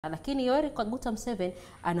Lakini Yoweri Kaguta Museven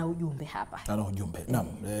ana ujumbe hapa. Ana ujumbe. Naam,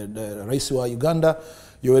 Rais wa Uganda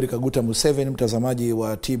Yoweri Kaguta Museven, mtazamaji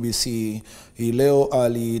wa TBC, hii leo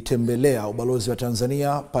alitembelea ubalozi wa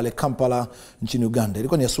Tanzania pale Kampala nchini Uganda.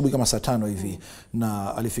 Ilikuwa ni asubuhi kama saa 5 hivi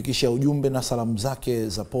na alifikisha ujumbe na salamu zake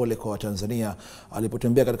za pole kwa Watanzania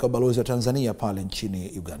alipotembea katika ubalozi wa Tanzania pale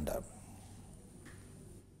nchini Uganda.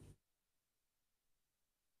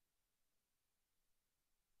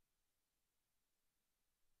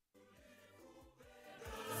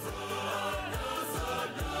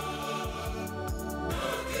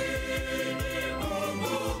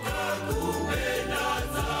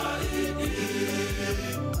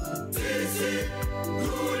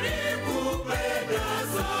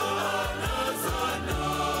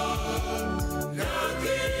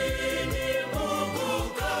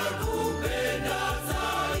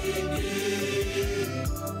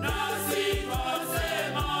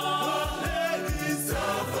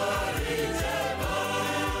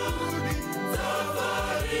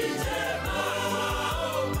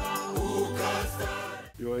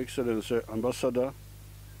 Your Excellency, Ambassador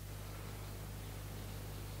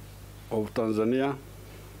of Tanzania,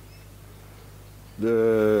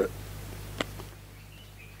 the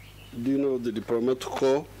Dean of the Diplomatic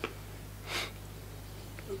Corps,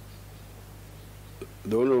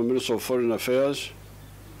 the Honorable Minister of Foreign Affairs,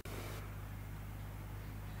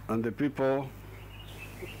 and the people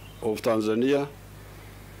of Tanzania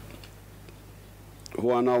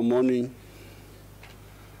who are now mourning.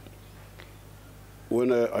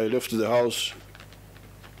 When I left the house,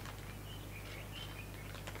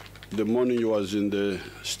 the morning was in the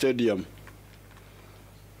stadium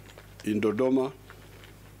in Dodoma,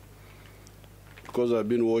 because I've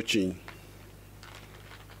been watching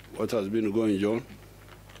what has been going on.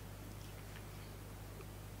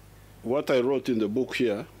 What I wrote in the book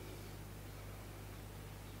here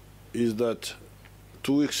is that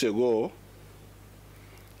 2 weeks ago,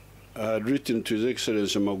 I had written to His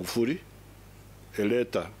Excellency Magufuli a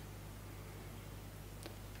letter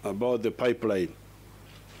about the pipeline.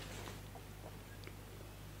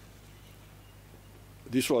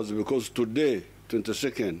 This was because today,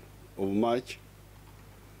 22nd of March,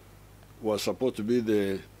 was supposed to be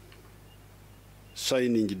the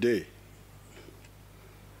signing day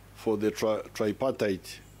for the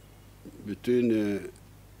tripartite between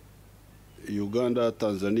Uganda,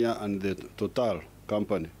 Tanzania, and the Total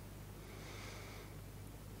company.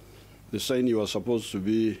 The signing was supposed to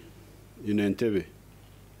be in Entebbe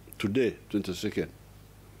today, 22nd.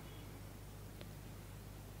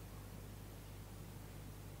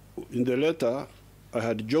 In the letter, I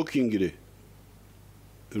had jokingly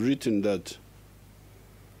written that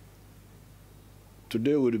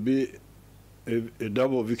today would be a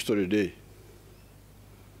double victory day,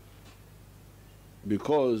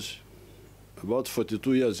 because about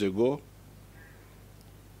 42 years ago,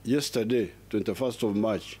 yesterday, 21st of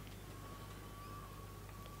March,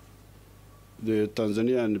 the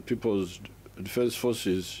Tanzanian People's Defense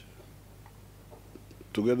Forces,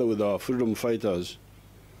 together with our freedom fighters,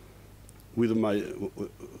 with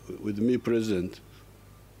me present,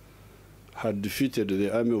 had defeated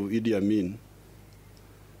the army of Idi Amin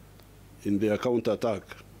in their counterattack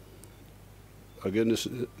against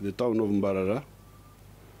the town of Mbarara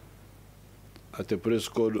at a place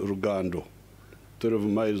called Rugando, 12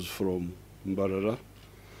 miles from Mbarara,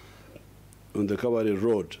 on the Cavalry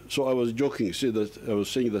Road. So I was joking, I was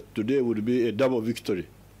saying that today would be a double victory,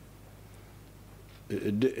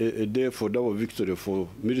 a day for double victory for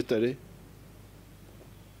military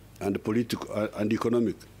and political and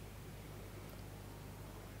economic.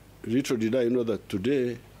 Little did I know that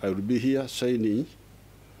today I will be here signing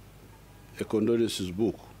a condolences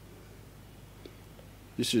book.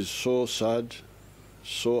 This is so sad,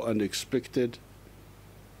 so unexpected.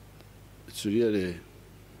 It's really.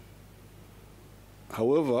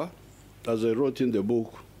 However, as I wrote in the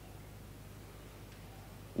book,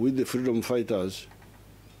 we the freedom fighters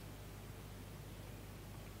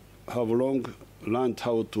have long learned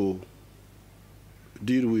how to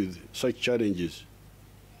deal with such challenges.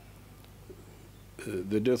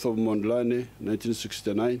 The death of Mondlane,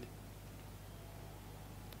 1969,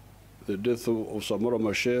 the death of Samora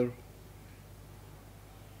Machel,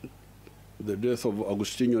 the death of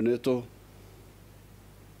Agostinho Neto,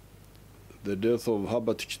 the death of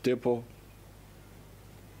Herbert Chitepo,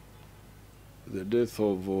 the death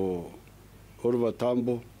of Oliver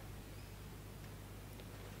Tambo,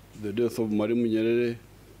 the death of Mwalimu Nyerere,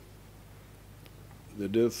 the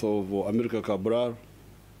death of America Cabral,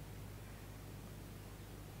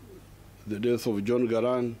 the death of John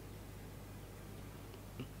Garang,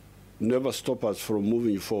 never stop us from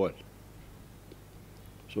moving forward.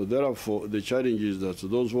 So therefore, the challenge is that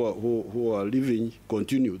those who are living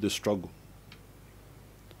continue the struggle.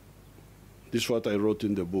 This is what I wrote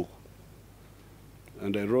in the book.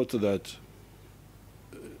 And I wrote that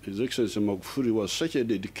His Excellency Magufuli was such a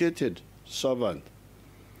dedicated servant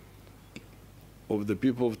of the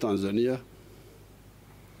people of Tanzania,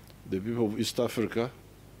 the people of East Africa,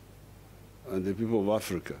 and the people of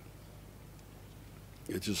Africa.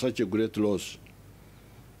 It is such a great loss,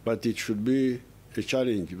 but it should be a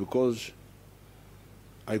challenge because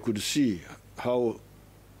I could see how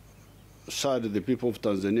sad the people of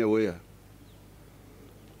Tanzania were.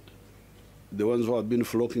 The ones who have been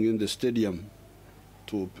flocking in the stadium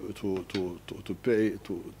to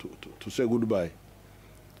say goodbye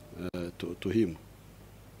to him.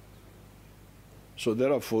 So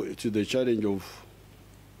therefore, it is the challenge of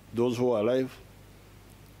those who are alive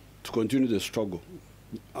to continue the struggle,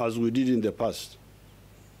 as we did in the past.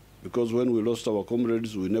 Because when we lost our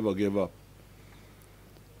comrades, we never gave up.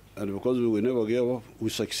 And because we never gave up, we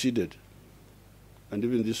succeeded. And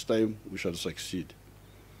even this time, we shall succeed.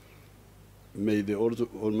 May the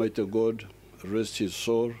Almighty God rest his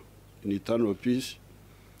soul in eternal peace.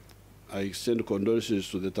 I extend condolences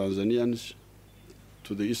to the Tanzanians,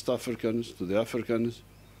 to the East Africans, to the Africans,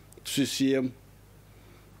 to CCM,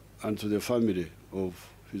 and to the family of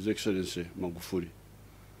His Excellency Magufuli.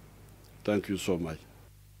 Thank you so much.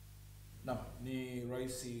 Na, ni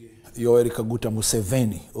Rais Yoweri Kaguta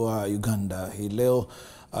Museveni wa Uganda hii leo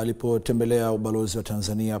alipotembelea ubalozi wa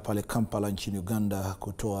Tanzania pale Kampala nchini Uganda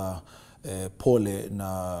kutoa pole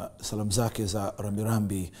na salamu zake za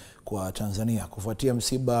rambirambi kwa Tanzania kufuatia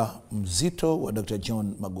msiba mzito wa Dr.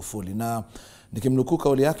 John Magufuli, na nikimnukuu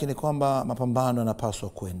kauli yake ni kwamba mapambano yanapaswa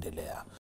kuendelea.